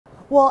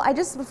Well,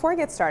 before I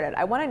get started,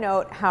 I want to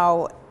note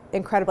how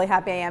incredibly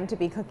happy I am to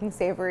be cooking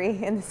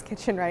savory in this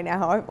kitchen right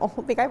now. I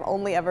think I've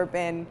only ever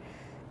been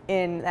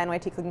in the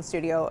NYT Cooking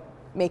studio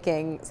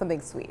making something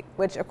sweet,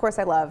 which of course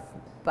I love,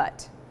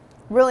 but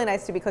really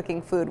nice to be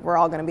cooking food we're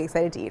all going to be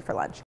excited to eat for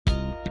lunch.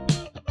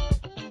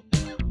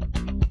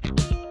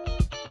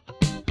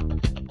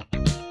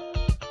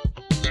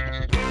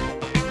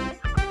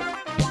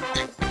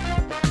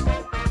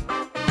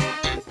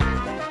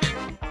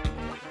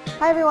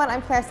 Hi everyone,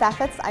 I'm Claire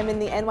Saffitz. I'm in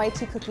the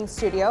NYT Cooking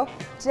studio.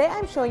 Today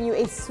I'm showing you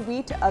a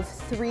suite of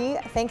 3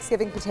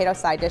 Thanksgiving potato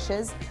side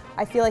dishes.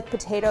 I feel like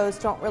potatoes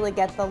don't really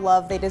get the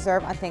love they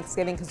deserve on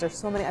Thanksgiving because there's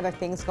so many other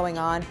things going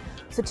on.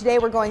 So today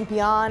we're going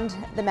beyond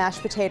the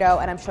mashed potato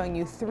and I'm showing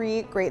you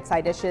 3 great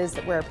side dishes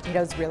where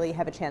potatoes really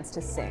have a chance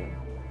to sing.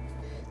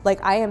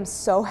 Like, I am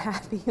so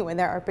happy when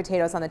there are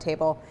potatoes on the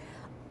table.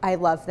 I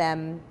love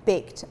them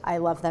baked, I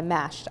love them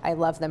mashed, I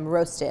love them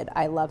roasted,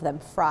 I love them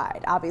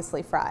fried,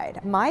 obviously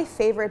fried. My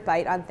favorite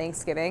bite on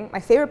Thanksgiving, my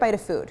favorite bite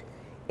of food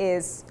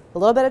is a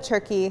little bit of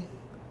turkey,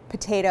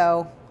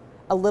 potato,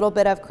 a little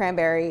bit of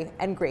cranberry,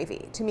 and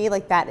gravy. To me,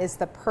 like, that is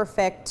the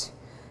perfect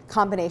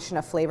combination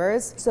of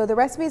flavors. So the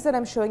recipes that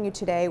I'm showing you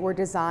today were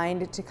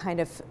designed to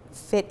kind of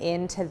fit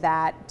into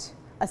that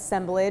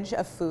assemblage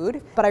of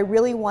food, but I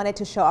really wanted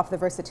to show off the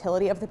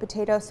versatility of the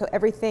potato, so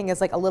everything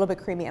is like a little bit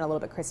creamy and a little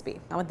bit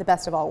crispy. I want the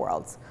best of all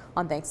worlds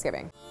on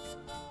Thanksgiving.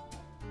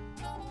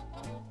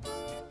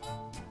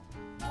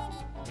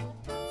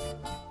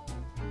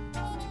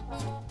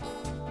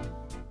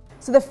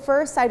 So the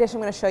first side dish I'm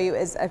going to show you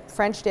is a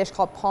French dish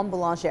called Pommes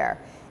Boulangère.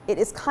 It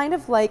is kind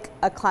of like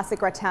a classic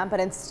gratin, but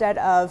instead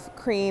of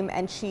cream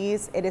and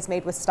cheese, it is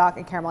made with stock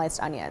and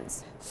caramelized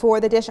onions.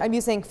 For the dish, I'm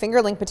using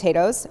fingerling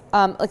potatoes,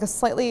 like a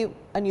slightly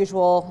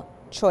unusual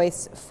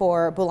choice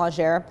for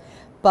boulangère,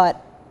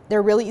 but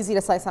they're really easy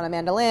to slice on a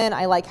mandolin.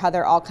 I like how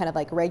they're all kind of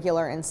like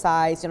regular in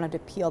size. You don't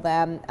have to peel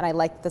them, and I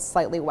like the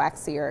slightly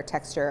waxier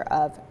texture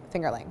of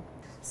fingerling.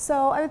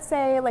 So I would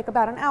say like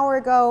about an hour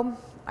ago,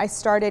 I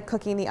started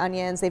cooking the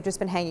onions. They've just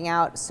been hanging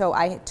out, so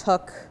I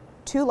took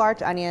 2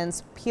 large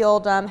onions,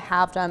 peeled them,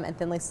 halved them, and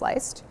thinly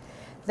sliced.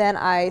 Then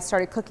I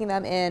started cooking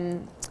them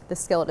in the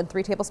skillet in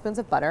 3 tablespoons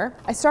of butter.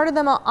 I started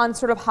them on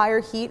sort of higher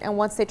heat, and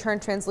once they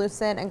turned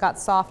translucent and got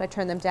soft, I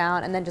turned them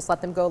down and then just let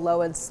them go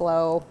low and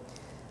slow,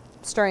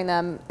 stirring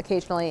them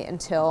occasionally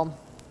until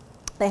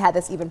they had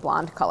this even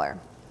blonde color.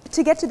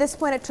 To get to this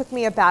point, it took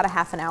me about a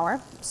half an hour.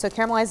 So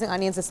caramelizing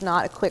onions is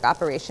not a quick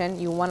operation.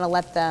 You want to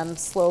let them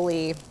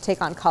slowly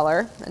take on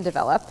color and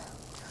develop.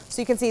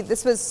 So you can see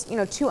this was,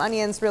 2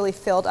 onions really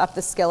filled up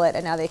the skillet,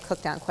 and now they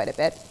cooked down quite a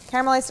bit.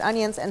 Caramelized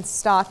onions and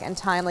stock and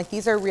thyme, like,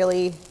 these are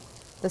really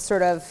the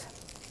sort of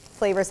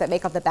flavors that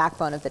make up the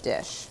backbone of the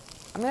dish.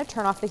 I'm going to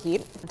turn off the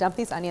heat, dump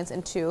these onions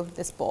into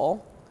this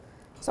bowl.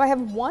 So I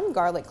have 1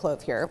 garlic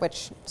clove here,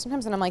 which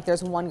sometimes when I'm like,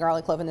 there's 1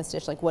 garlic clove in this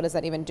dish, like, what is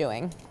that even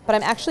doing? But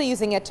I'm actually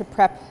using it to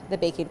prep the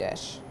baking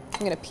dish.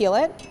 I'm going to peel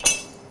it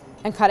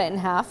and cut it in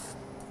half.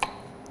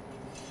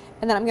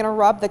 And then I'm going to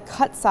rub the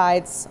cut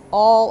sides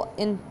all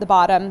in the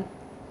bottom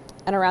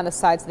and around the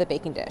sides of the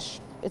baking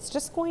dish. It's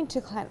just going to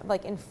kind of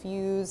like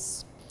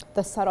infuse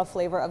the subtle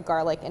flavor of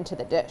garlic into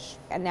the dish.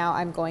 And now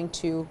I'm going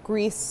to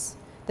grease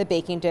the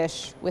baking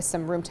dish with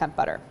some room temp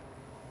butter.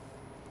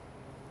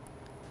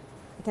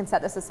 You can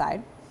set this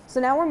aside. So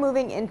now we're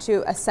moving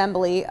into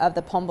assembly of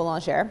the Pommes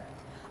Boulangère.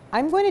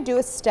 I'm going to do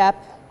a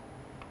step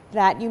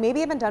that you maybe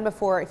haven't done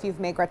before if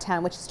you've made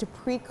gratin, which is to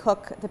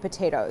pre-cook the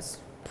potatoes.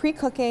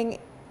 Pre-cooking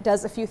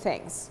does a few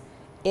things.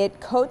 It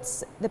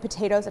coats the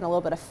potatoes in a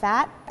little bit of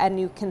fat, and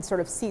you can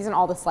sort of season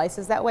all the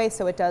slices that way,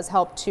 so it does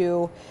help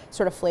to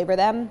sort of flavor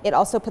them. It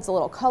also puts a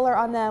little color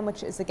on them,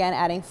 which is again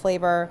adding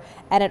flavor,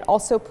 and it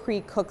also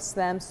pre-cooks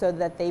them so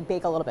that they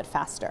bake a little bit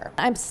faster.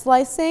 I'm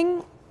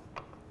slicing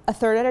a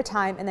third at a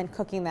time and then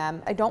cooking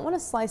them. I don't want to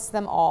slice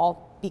them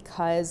all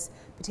because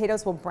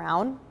potatoes will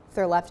brown if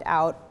they're left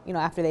out,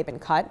 after they've been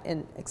cut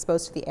and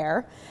exposed to the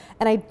air.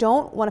 And I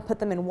don't want to put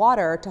them in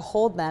water to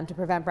hold them to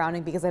prevent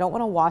browning because I don't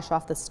want to wash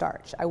off the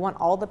starch. I want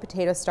all the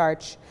potato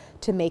starch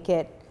to make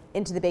it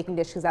into the baking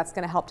dish because that's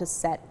going to help to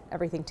set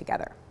everything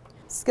together.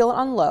 Skillet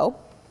on low.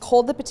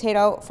 Hold the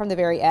potato from the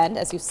very end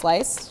as you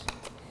slice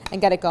and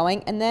get it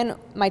going. And then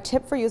my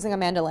tip for using a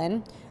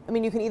mandolin,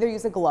 you can either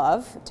use a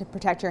glove to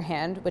protect your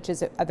hand, which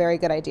is a very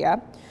good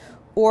idea,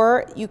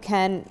 or you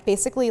can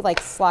basically like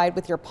slide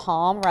with your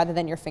palm rather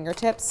than your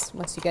fingertips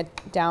once you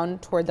get down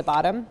toward the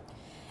bottom.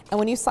 And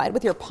when you slide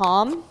with your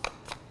palm,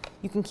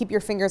 you can keep your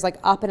fingers like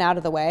up and out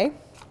of the way.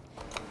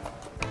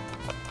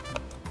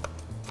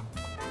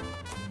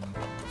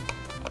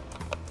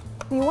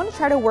 You want to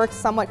try to work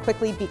somewhat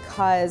quickly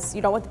because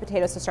you don't want the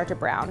potatoes to start to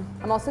brown.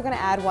 I'm also going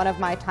to add 1 of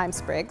my thyme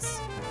sprigs.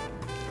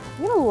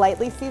 I'm going to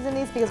lightly season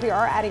these because we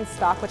are adding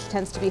stock, which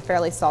tends to be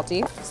fairly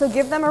salty. So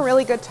give them a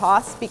really good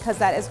toss because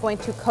that is going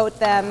to coat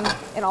them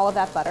in all of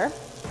that butter.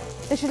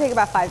 This should take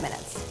about 5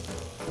 minutes.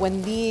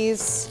 When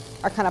these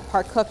are kind of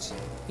part cooked,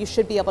 you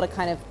should be able to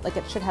kind of, like,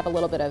 it should have a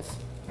little bit of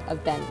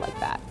bend like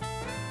that.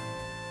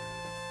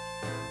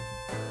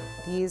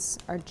 These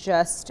are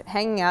just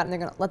hanging out and they're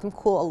gonna let them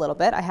cool a little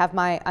bit. I have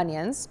my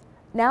onions.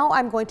 Now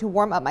I'm going to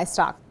warm up my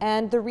stock.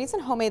 And the reason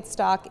homemade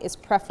stock is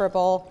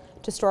preferable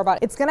to store-bought,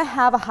 it's gonna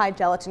have a high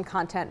gelatin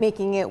content,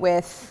 making it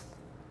with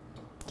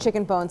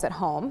chicken bones at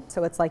home.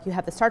 So it's like you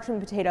have the starch from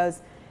the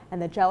potatoes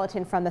and the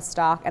gelatin from the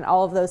stock, and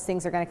all of those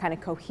things are gonna kind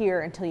of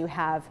cohere until you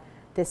have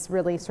this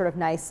really sort of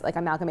nice like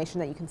amalgamation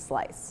that you can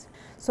slice.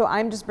 So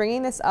I'm just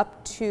bringing this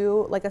up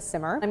to like a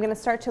simmer. I'm gonna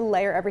start to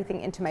layer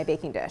everything into my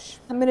baking dish.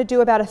 I'm gonna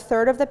do about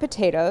 1/3 of the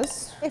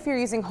potatoes. If you're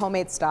using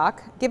homemade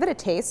stock, give it a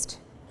taste.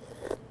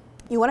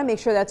 You wanna make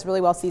sure that's really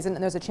well seasoned,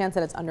 and there's a chance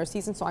that it's under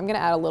seasoned, so I'm gonna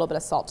add a little bit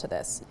of salt to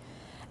this.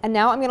 And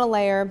now I'm gonna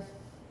layer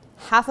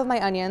half of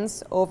my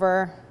onions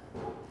over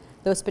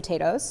those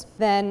potatoes,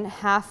 then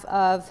half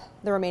of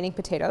the remaining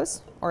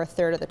potatoes, or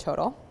 1/3 of the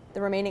total,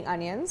 the remaining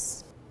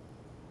onions.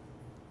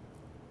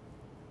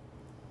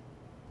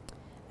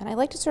 And I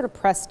like to sort of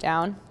press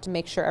down to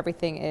make sure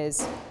everything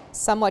is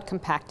somewhat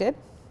compacted.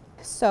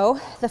 So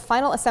the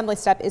final assembly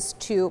step is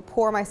to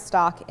pour my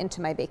stock into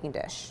my baking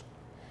dish.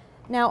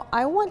 Now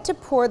I want to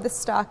pour the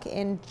stock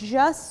in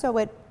just so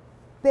it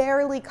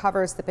barely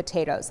covers the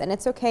potatoes, and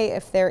it's okay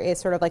if there is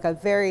sort of like a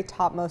very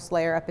topmost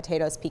layer of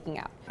potatoes peeking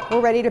out. We're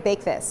ready to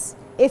bake this.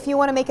 If you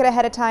want to make it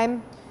ahead of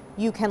time,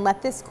 you can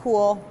let this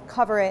cool,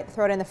 cover it,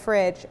 throw it in the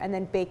fridge, and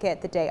then bake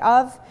it the day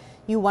of.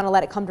 You want to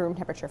let it come to room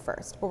temperature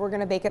first, but we're going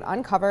to bake it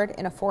uncovered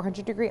in a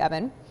 400-degree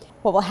oven.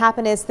 What will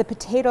happen is the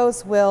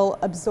potatoes will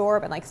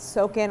absorb and like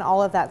soak in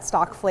all of that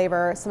stock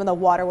flavor. Some of the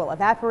water will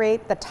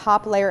evaporate. The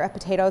top layer of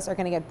potatoes are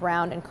going to get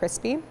browned and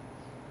crispy,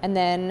 and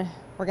then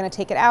we're going to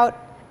take it out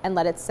and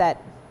let it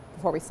set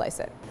before we slice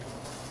it.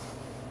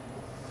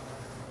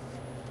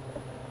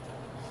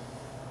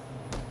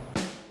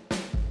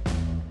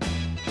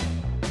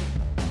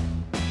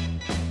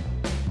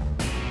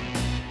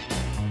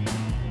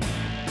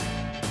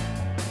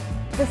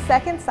 The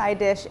second side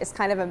dish is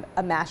kind of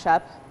a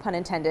mashup, pun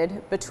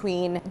intended,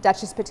 between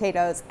Duchess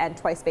potatoes and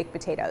twice-baked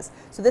potatoes.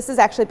 So this is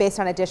actually based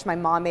on a dish my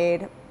mom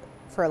made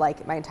for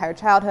like my entire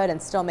childhood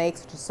and still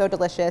makes, which is so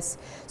delicious.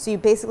 So you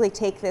basically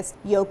take this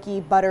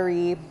yolky,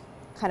 buttery,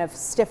 kind of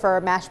stiffer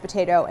mashed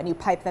potato and you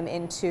pipe them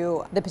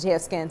into the potato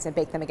skins and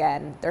bake them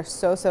again. They're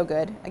so, so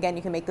good. Again,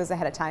 you can make those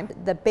ahead of time.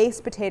 The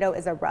base potato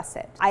is a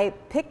russet. I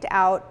picked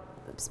out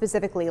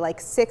specifically like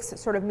 6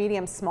 sort of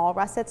medium small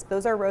russets.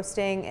 Those are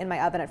roasting in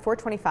my oven at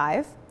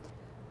 425.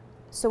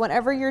 So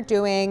whenever you're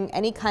doing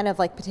any kind of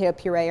like potato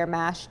puree or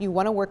mash, you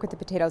want to work with the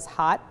potatoes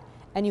hot,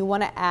 and you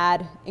want to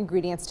add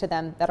ingredients to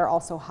them that are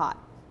also hot.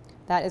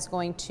 That is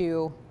going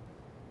to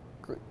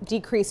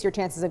decrease your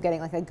chances of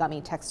getting like a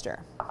gummy texture.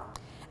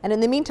 And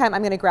in the meantime,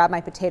 I'm going to grab my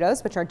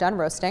potatoes, which are done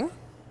roasting.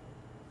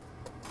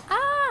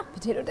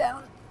 Potato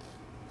down,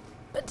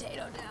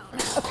 potato down.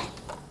 Okay,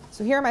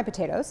 so here are my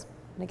potatoes.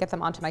 I'm gonna get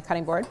them onto my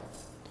cutting board.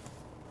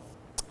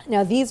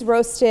 Now these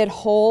roasted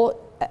whole,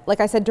 like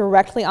I said,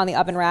 directly on the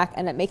oven rack,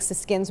 and it makes the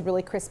skins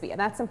really crispy. And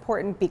that's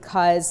important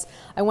because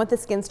I want the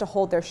skins to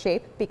hold their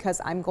shape, because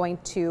I'm going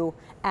to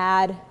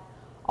add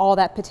all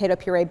that potato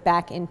puree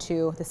back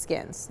into the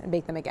skins and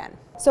bake them again.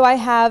 So I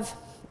have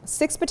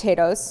 6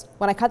 potatoes.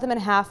 When I cut them in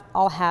half,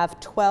 I'll have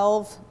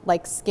 12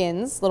 like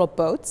skins, little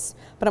boats,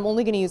 but I'm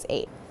only gonna use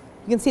 8.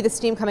 You can see the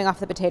steam coming off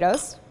the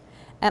potatoes,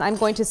 and I'm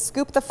going to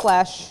scoop the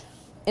flesh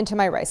into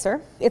my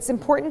ricer. It's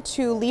important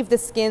to leave the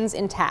skins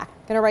intact.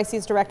 I'm gonna rice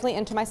these directly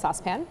into my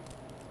saucepan.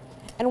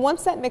 And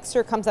once that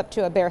mixture comes up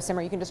to a bare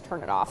simmer, you can just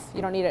turn it off.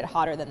 You don't need it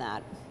hotter than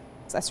that.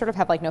 So I sort of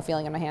have like no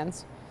feeling in my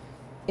hands.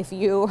 If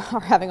you are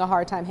having a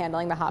hard time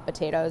handling the hot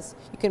potatoes,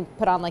 you can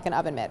put on like an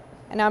oven mitt.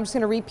 And now I'm just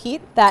gonna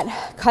repeat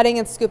that cutting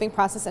and scooping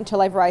process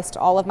until I've riced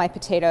all of my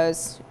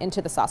potatoes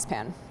into the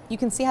saucepan. You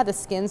can see how the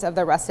skins of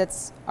the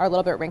russets are a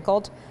little bit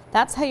wrinkled.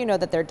 That's how you know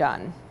that they're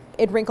done.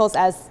 It wrinkles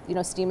as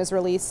steam is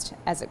released,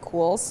 as it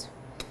cools,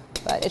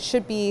 but it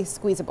should be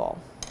squeezable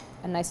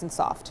and nice and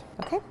soft.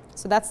 Okay,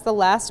 so that's the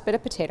last bit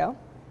of potato.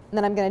 And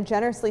then I'm gonna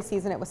generously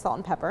season it with salt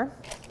and pepper.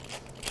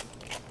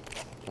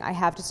 I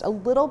have just a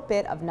little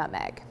bit of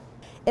nutmeg.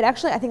 It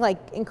actually, I think, like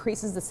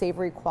increases the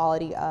savory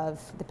quality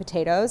of the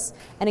potatoes,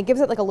 and it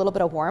gives it like a little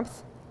bit of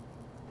warmth.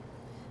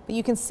 But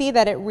you can see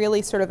that it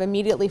really sort of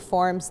immediately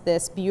forms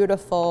this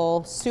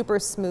beautiful, super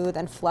smooth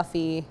and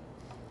fluffy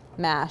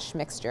mash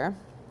mixture.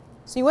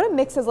 So you want to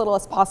mix as little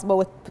as possible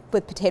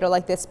with potato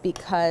like this,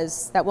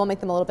 because that will make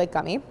them a little bit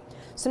gummy.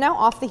 So now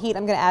off the heat,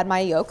 I'm going to add my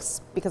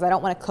yolks, because I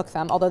don't want to cook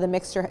them, although the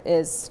mixture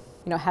is,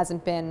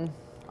 hasn't been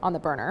on the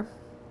burner.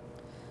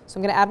 So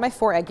I'm going to add my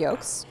 4 egg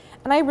yolks.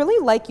 And I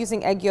really like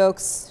using egg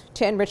yolks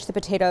to enrich the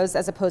potatoes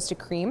as opposed to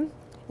cream.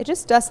 It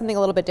just does something a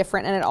little bit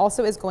different, and it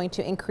also is going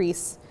to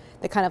increase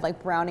the kind of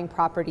like browning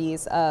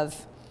properties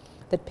of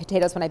the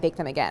potatoes when I bake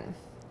them again.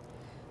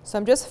 So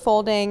I'm just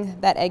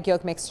folding that egg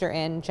yolk mixture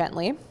in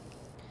gently.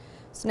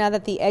 So now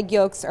that the egg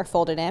yolks are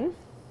folded in,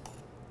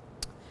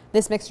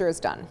 this mixture is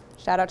done.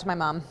 Shout out to my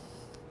mom,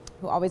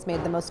 who always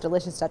made the most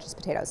delicious Duchess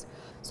potatoes.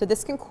 So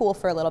this can cool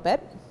for a little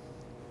bit.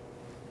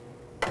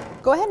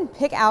 Go ahead and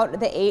pick out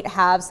the 8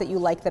 halves that you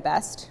like the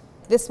best.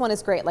 This one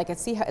is great. Like,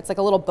 see how it's like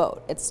a little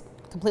boat. It's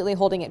completely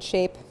holding its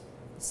shape.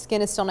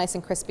 Skin is still nice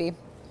and crispy.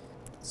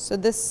 So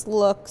this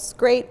looks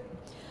great.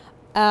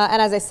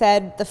 And as I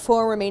said, the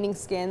 4 remaining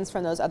skins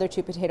from those other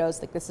 2 potatoes,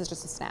 like this is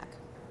just a snack.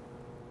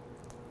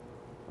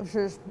 This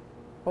is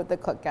what the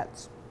cook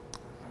gets.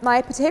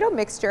 My potato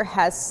mixture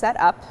has set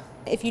up.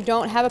 If you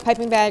don't have a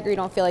piping bag or you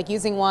don't feel like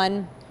using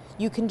one,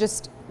 you can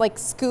just like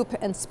scoop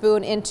and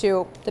spoon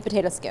into the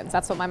potato skins.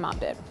 That's what my mom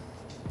did.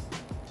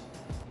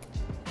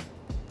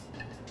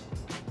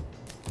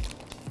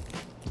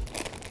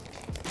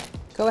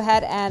 Go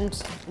ahead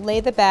and lay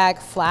the bag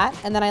flat,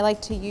 and then I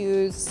like to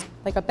use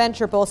like a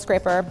bench or bowl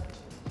scraper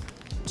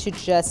to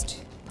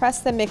just press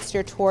the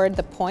mixture toward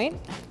the point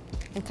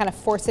and kind of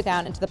force it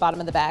down into the bottom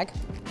of the bag.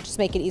 Just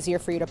make it easier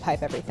for you to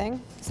pipe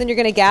everything. So then you're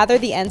gonna gather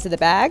the ends of the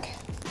bag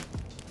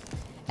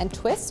and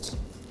twist,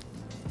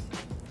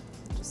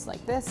 just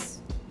like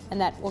this,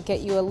 and that will get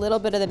you a little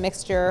bit of the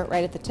mixture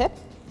right at the tip.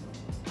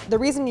 The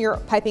reason you're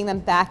piping them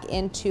back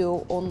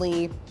into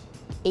only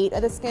 8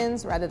 of the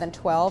skins rather than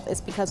 12 is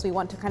because we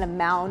want to kind of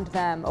mound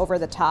them over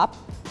the top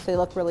so they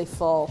look really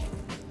full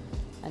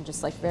and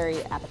just like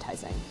very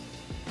appetizing.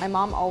 My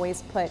mom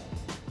always put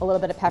a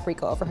little bit of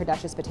paprika over her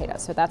Duchess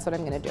potatoes, so that's what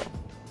I'm gonna do.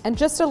 And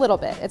just a little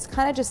bit. It's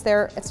kind of just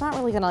there. It's not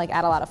really gonna like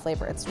add a lot of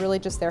flavor. It's really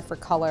just there for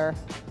color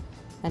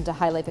and to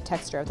highlight the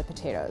texture of the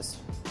potatoes.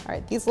 All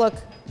right, these look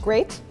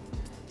great.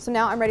 So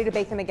now I'm ready to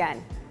bake them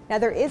again. Now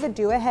there is a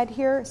do ahead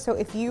here, so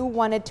if you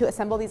wanted to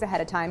assemble these ahead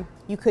of time,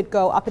 you could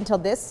go up until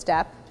this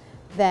step,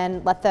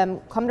 then let them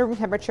come to room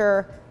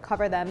temperature,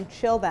 cover them,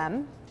 chill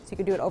them, so you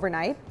could do it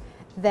overnight.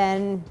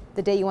 Then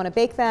the day you want to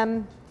bake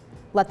them,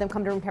 let them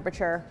come to room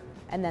temperature,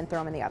 and then throw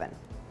them in the oven.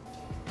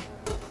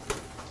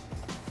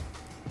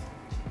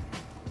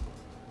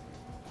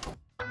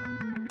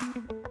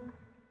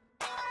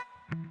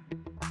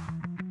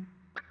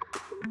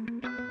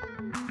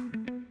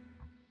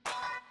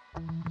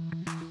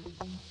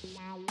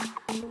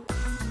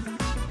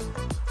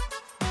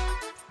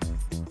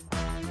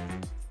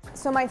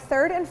 So my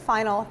third and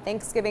final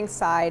Thanksgiving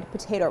side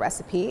potato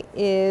recipe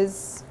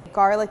is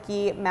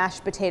garlicky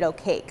mashed potato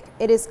cake.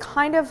 It is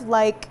kind of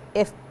like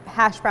if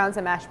hash browns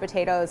and mashed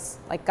potatoes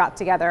like got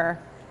together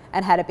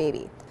and had a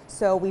baby.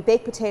 So we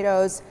bake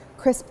potatoes,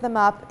 crisp them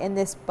up in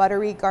this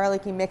buttery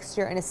garlicky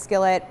mixture in a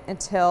skillet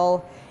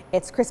until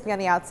it's crispy on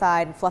the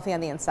outside and fluffy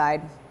on the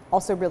inside.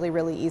 Also really,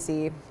 really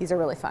easy. These are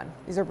really fun.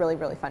 These are really,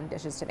 really fun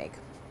dishes to make.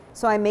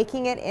 So I'm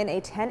making it in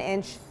a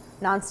 10-inch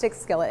nonstick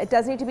skillet. It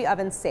does need to be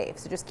oven safe,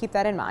 so just keep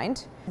that in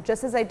mind.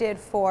 Just as I did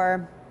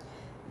for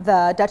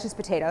the Duchess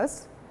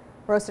potatoes,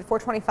 roasted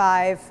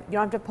 425, you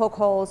don't have to poke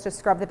holes, just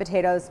scrub the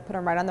potatoes, put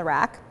them right on the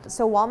rack.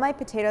 So while my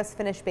potatoes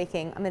finish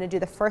baking, I'm gonna do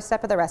the first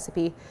step of the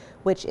recipe,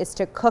 which is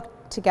to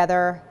cook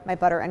together my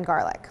butter and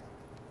garlic.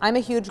 I'm a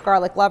huge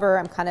garlic lover.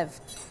 I'm kind of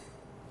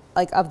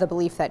like of the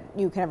belief that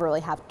you can never really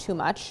have too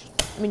much.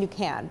 I mean, you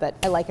can, but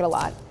I like it a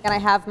lot. And I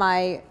have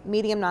my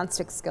medium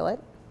nonstick skillet.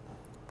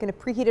 I'm gonna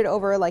preheat it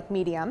over like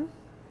medium,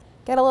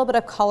 get a little bit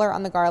of color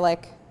on the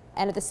garlic,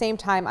 and at the same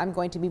time, I'm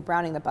going to be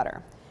browning the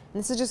butter. And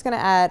this is just gonna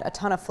add a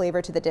ton of flavor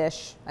to the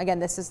dish. Again,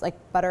 this is like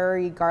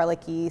buttery,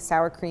 garlicky,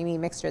 sour creamy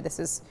mixture. This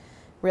is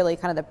really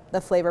kind of the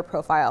flavor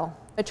profile.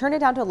 I turned it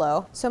down to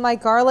low. So my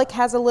garlic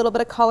has a little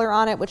bit of color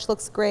on it, which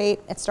looks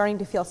great. It's starting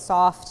to feel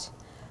soft.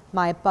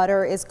 My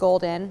butter is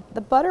golden.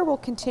 The butter will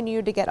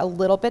continue to get a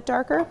little bit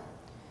darker.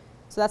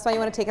 So that's why you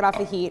wanna take it off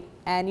the heat.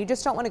 And you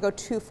just don't wanna go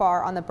too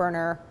far on the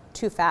burner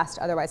too fast,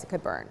 otherwise it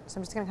could burn. So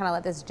I'm just gonna kind of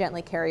let this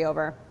gently carry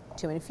over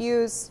to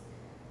infuse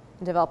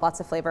and develop lots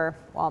of flavor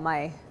while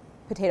my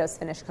potatoes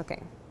finish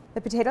cooking.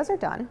 The potatoes are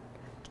done.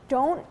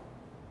 Don't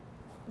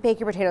bake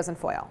your potatoes in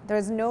foil.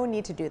 There's no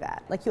need to do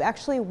that. Like, you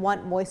actually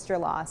want moisture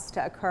loss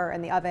to occur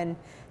in the oven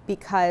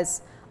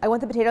because I want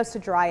the potatoes to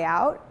dry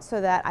out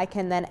so that I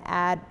can then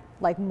add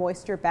like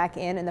moisture back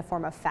in the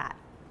form of fat,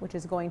 which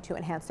is going to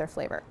enhance their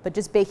flavor. But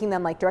just baking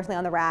them like directly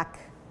on the rack,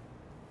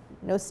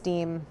 no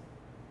steam,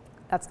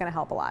 that's gonna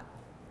help a lot.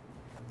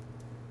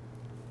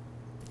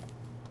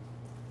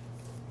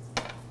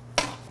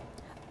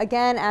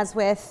 Again, as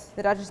with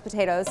the Duchess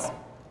potatoes,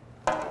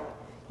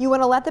 you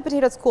wanna let the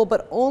potatoes cool,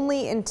 but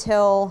only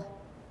until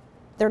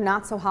they're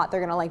not so hot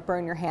they're gonna like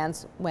burn your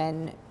hands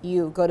when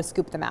you go to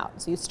scoop them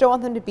out. So you still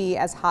want them to be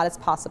as hot as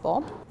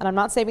possible. And I'm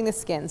not saving the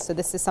skins, so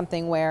this is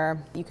something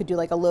where you could do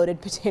like a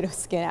loaded potato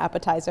skin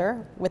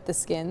appetizer with the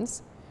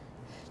skins.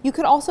 You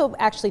could also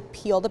actually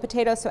peel the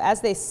potatoes, so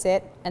as they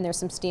sit and there's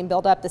some steam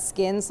buildup, the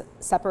skins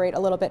separate a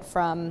little bit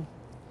from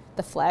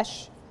the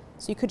flesh.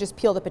 So you could just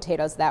peel the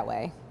potatoes that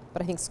way,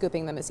 but I think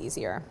scooping them is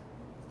easier.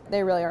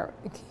 They really are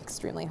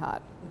extremely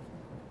hot.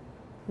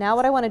 Now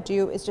what I want to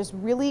do is just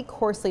really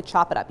coarsely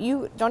chop it up.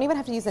 You don't even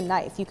have to use a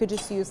knife. You could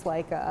just use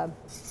like a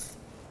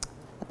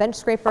bench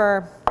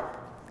scraper.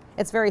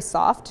 It's very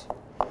soft.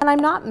 And I'm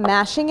not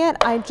mashing it,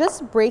 I'm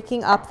just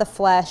breaking up the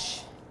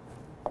flesh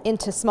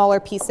into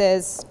smaller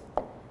pieces.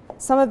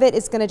 Some of it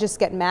is gonna just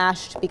get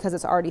mashed because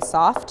it's already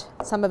soft.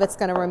 Some of it's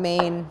gonna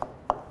remain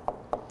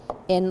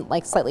in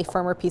like slightly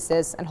firmer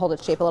pieces and hold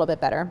its shape a little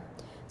bit better.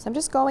 So I'm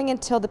just going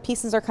until the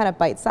pieces are kind of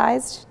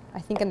bite-sized.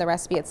 I think in the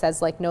recipe it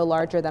says like no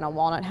larger than a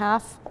walnut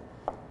half.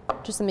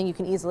 just something you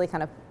can easily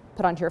kind of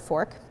put onto your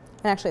fork.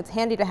 And actually it's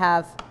handy to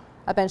have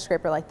a bench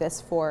scraper like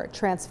this for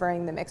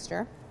transferring the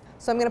mixture.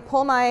 So I'm gonna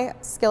pull my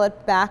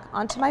skillet back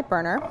onto my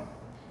burner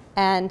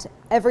and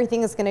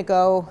everything is gonna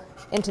go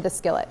into the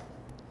skillet.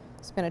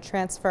 So I'm gonna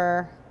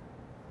transfer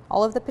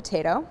all of the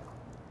potato.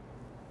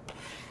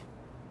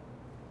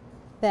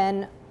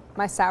 Then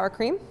my sour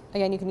cream,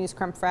 again you can use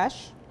creme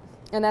fraiche,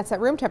 and that's at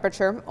room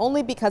temperature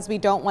only because we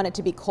don't want it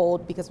to be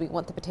cold because we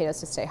want the potatoes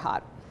to stay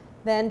hot.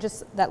 Then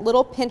just that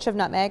little pinch of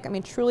nutmeg, I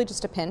mean truly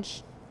just a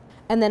pinch,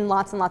 and then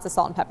lots and lots of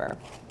salt and pepper.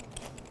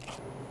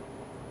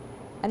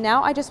 And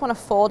now I just want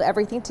to fold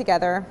everything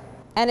together,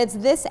 and it's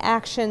this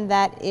action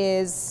that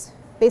is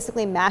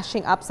basically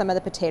mashing up some of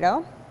the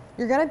potato.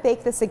 You're going to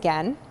bake this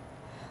again,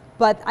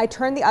 but I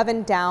turned the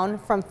oven down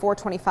from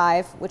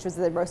 425, which was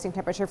the roasting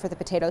temperature for the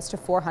potatoes, to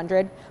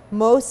 400.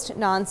 Most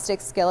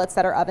non-stick skillets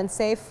that are oven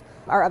safe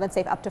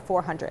up to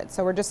 400.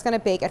 So we're just going to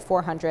bake at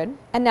 400.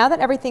 And now that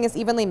everything is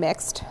evenly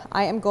mixed,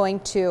 I am going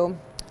to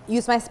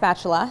use my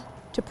spatula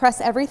to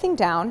press everything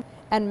down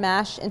and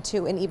mash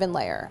into an even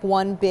layer.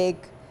 One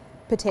big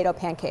potato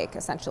pancake,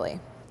 essentially.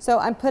 So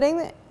I'm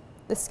putting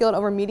the skillet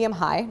over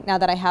medium-high now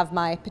that I have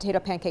my potato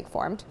pancake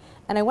formed,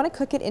 and I want to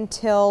cook it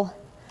until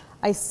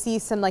I see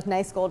some like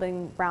nice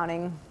golden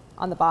browning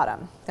on the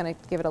bottom. I'm gonna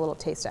give it a little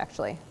taste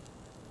actually.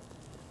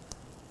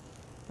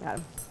 Yeah,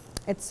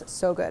 it's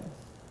so good.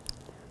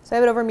 So I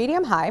have it over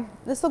medium-high.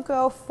 This will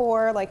go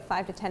for like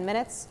 5 to 10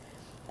 minutes,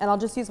 and I'll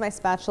just use my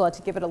spatula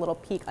to give it a little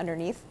peek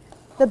underneath.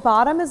 The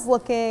bottom is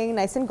looking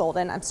nice and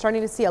golden. I'm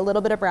starting to see a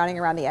little bit of browning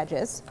around the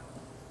edges.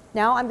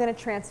 Now I'm going to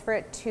transfer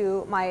it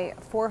to my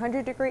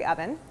 400-degree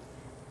oven,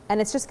 and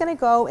it's just going to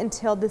go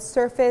until the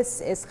surface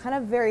is kind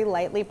of very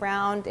lightly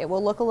browned. It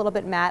will look a little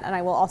bit matte, and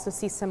I will also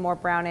see some more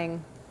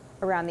browning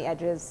around the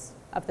edges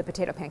of the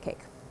potato pancake.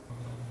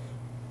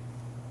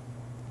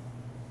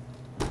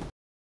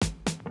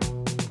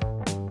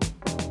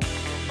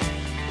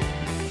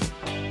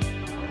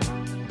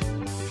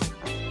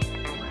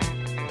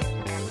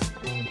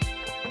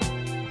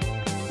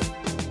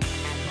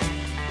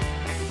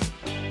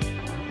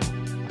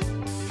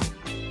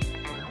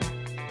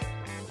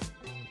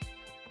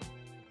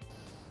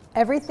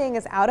 Everything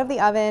is out of the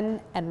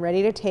oven and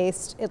ready to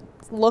taste. It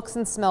looks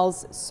and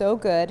smells so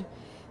good.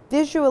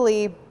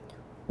 Visually,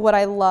 what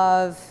I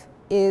love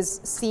is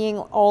seeing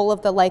all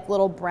of the like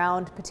little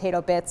browned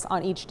potato bits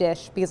on each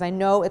dish, because I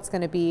know it's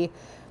going to be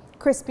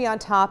crispy on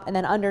top, and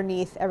then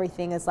underneath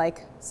everything is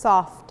like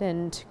soft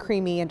and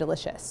creamy and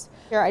delicious.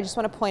 Here I just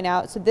want to point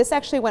out, so this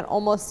actually went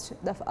almost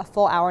a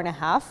full hour and a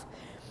half.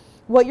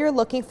 What you're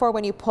looking for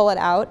when you pull it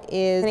out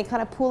is any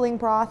kind of pooling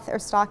broth or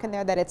stock in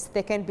there, that it's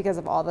thickened because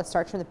of all the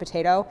starch from the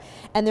potato.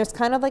 And there's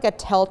kind of like a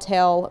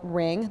telltale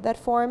ring that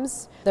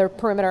forms the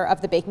perimeter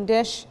of the baking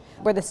dish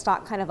where the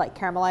stock kind of like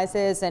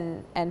caramelizes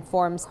and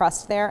forms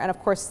crust there. And of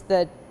course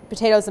the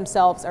potatoes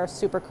themselves are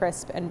super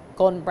crisp and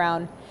golden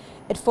brown.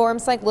 It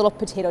forms like little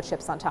potato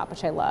chips on top,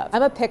 which I love.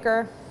 I'm a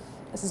picker.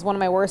 This is one of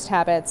my worst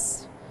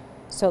habits.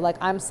 So like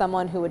I'm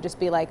someone who would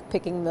just be like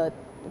picking the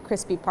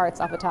crispy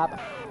parts off the top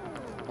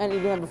and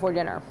eating them before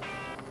dinner.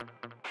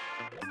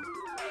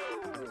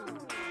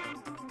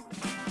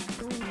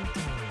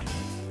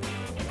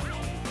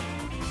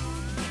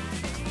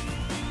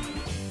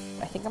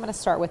 I think I'm gonna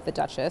start with the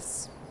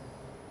Duchess.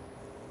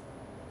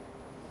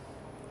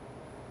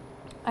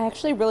 I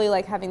actually really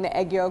like having the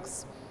egg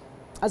yolks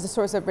as a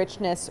source of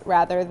richness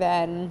rather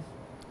than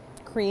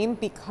cream,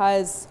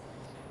 because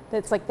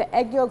it's like the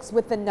egg yolks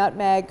with the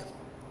nutmeg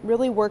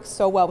really works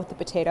so well with the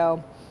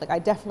potato. Like I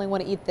definitely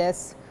want to eat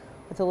this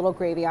with a little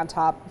gravy on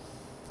top,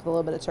 with a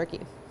little bit of turkey.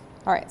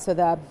 All right, so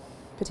the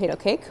potato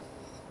cake.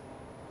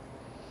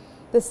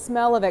 The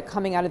smell of it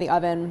coming out of the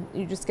oven,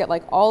 you just get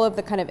like all of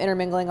the kind of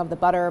intermingling of the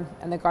butter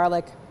and the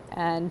garlic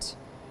and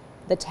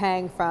the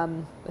tang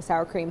from the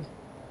sour cream.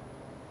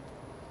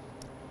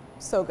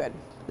 So good.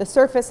 The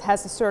surface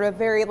has a sort of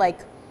very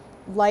like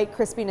light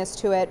crispiness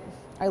to it.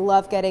 I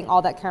love getting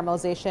all that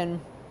caramelization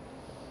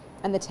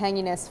and the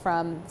tanginess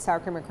from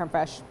sour cream and creme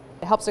fraiche.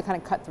 It helps to kind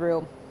of cut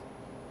through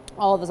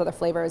all of those other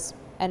flavors.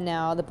 And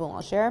now the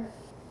boulangère.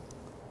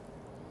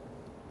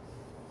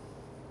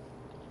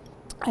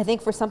 I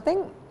think for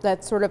something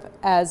that's sort of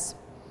as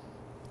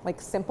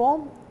like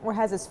simple or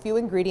has as few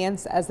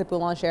ingredients as the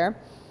boulangère,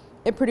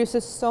 it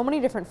produces so many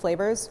different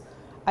flavors.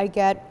 I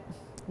get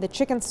the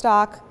chicken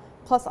stock,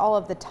 plus all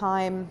of the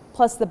thyme,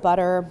 plus the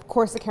butter, of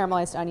course the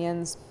caramelized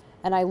onions,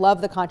 and I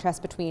love the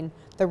contrast between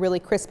the really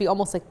crispy,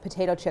 almost like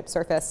potato chip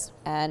surface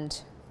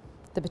and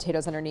the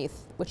potatoes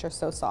underneath, which are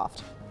so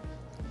soft.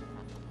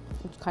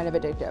 It's kind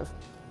of addictive.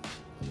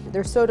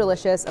 They're so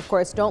delicious. Of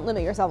course, don't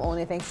limit yourself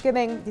only to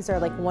Thanksgiving. These are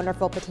like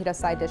wonderful potato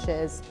side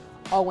dishes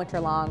all winter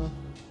long.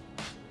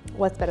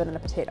 What's better than a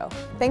potato?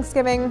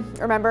 Thanksgiving,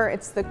 remember,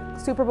 it's the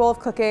Super Bowl of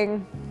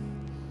cooking.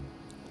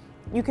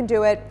 You can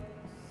do it.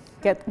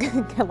 Get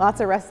lots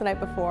of rest the night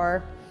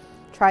before.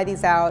 Try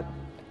these out.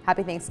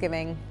 Happy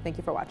Thanksgiving. Thank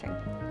you for watching.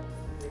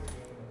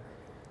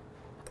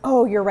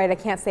 Oh, you're right, I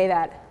can't say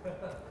that.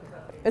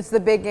 It's the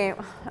big game.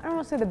 I don't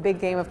want to say the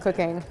big game of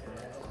cooking.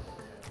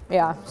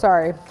 Yeah,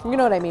 sorry. You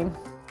know what I mean.